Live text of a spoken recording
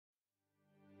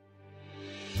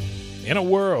In a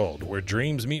world where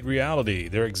dreams meet reality,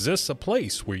 there exists a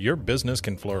place where your business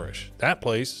can flourish. That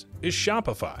place is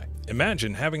Shopify.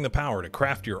 Imagine having the power to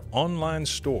craft your online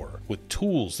store with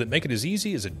tools that make it as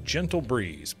easy as a gentle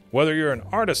breeze. Whether you're an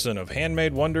artisan of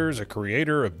handmade wonders, a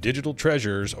creator of digital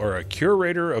treasures, or a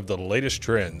curator of the latest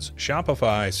trends,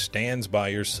 Shopify stands by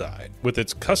your side. With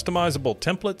its customizable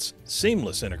templates,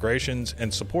 seamless integrations,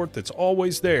 and support that's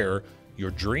always there,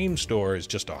 your dream store is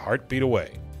just a heartbeat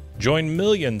away. Join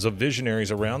millions of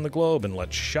visionaries around the globe and let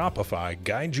Shopify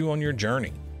guide you on your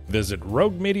journey. Visit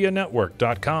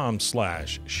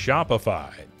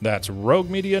roguemedianetwork.com/Shopify. That's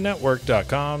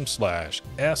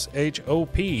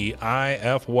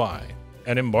roguemedianetwork.com/SHOPIFY.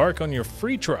 And embark on your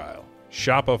free trial.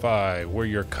 Shopify, where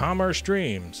your commerce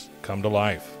dreams come to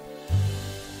life.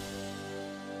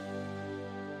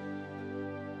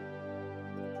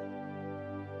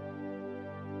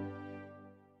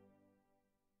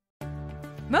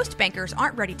 Most bankers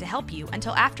aren't ready to help you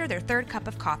until after their third cup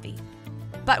of coffee.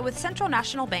 But with Central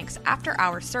National Bank's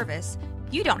after-hours service,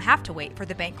 you don't have to wait for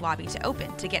the bank lobby to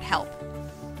open to get help.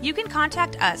 You can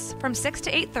contact us from 6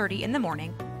 to 8:30 in the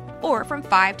morning or from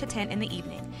 5 to 10 in the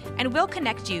evening, and we'll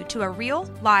connect you to a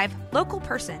real, live, local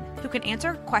person who can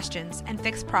answer questions and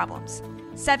fix problems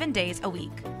 7 days a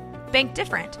week. Bank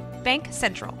different. Bank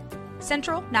Central.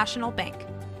 Central National Bank.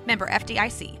 Member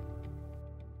FDIC.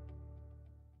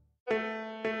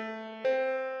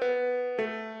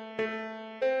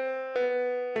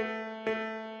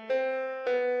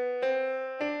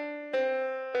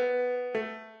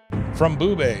 From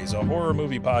BooBaes, a horror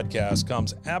movie podcast,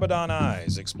 comes Abaddon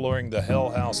Eyes, exploring the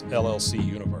Hell House LLC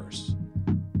Universe.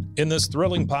 In this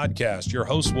thrilling podcast, your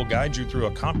host will guide you through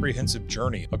a comprehensive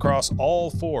journey across all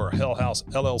 4 Hell House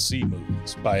LLC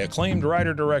movies by acclaimed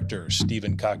writer-director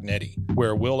Stephen Cognetti,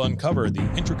 where we'll uncover the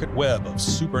intricate web of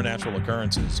supernatural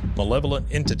occurrences, malevolent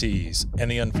entities, and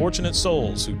the unfortunate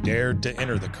souls who dared to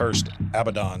enter the cursed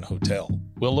Abaddon Hotel.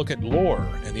 We'll look at lore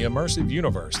and the immersive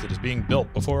universe that is being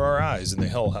built before our eyes in the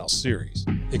Hell House series.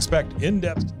 Expect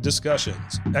in-depth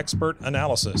discussions, expert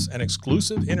analysis, and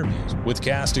exclusive interviews with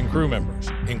cast and crew members,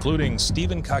 including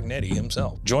Stephen Cognetti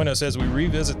himself. Join us as we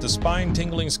revisit the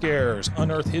spine-tingling scares,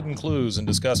 unearth hidden clues, and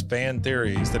discuss fan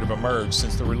theories that have emerged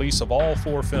since the release of all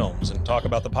 4 films, and talk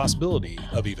about the possibility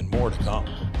of even more to come.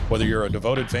 Whether you're a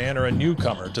devoted fan or a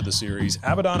newcomer to the series,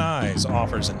 Abaddon Eyes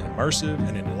offers an immersive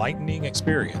and enlightening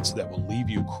experience that will leave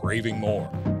you craving more.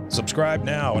 Subscribe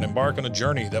now and embark on a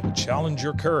journey that will challenge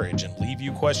your courage and leave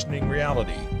you questioning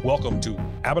reality. Welcome to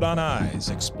Abaddon Eyes,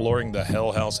 exploring the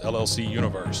Hell House LLC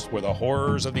Universe, where the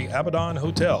horrors of the Abaddon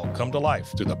Hotel come to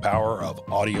life through the power of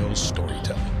audio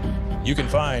storytelling. You can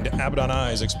find Abaddon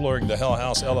Eyes, exploring the Hell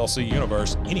House LLC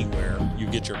Universe anywhere you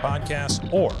get your podcasts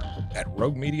or at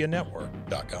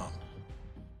roguemedianetwork.com.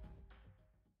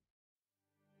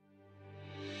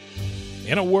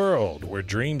 In a world where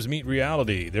dreams meet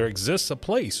reality, there exists a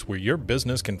place where your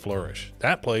business can flourish.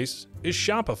 That place is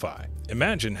Shopify.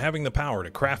 Imagine having the power to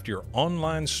craft your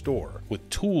online store with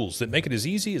tools that make it as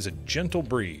easy as a gentle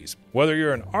breeze. Whether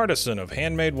you're an artisan of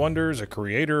handmade wonders, a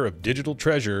creator of digital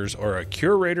treasures, or a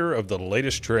curator of the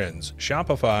latest trends,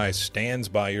 Shopify stands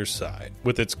by your side.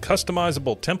 With its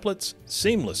customizable templates,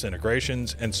 seamless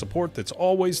integrations, and support that's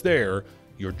always there,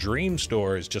 your dream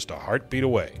store is just a heartbeat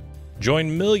away.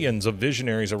 Join millions of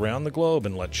visionaries around the globe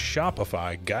and let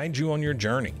Shopify guide you on your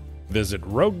journey. Visit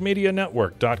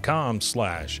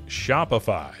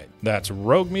roguemedianetwork.com/Shopify. That's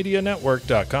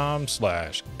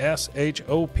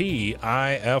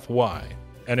roguemedianetwork.com/SHOPIFY.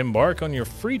 And embark on your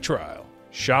free trial.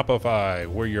 Shopify,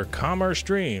 where your commerce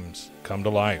dreams come to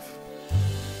life.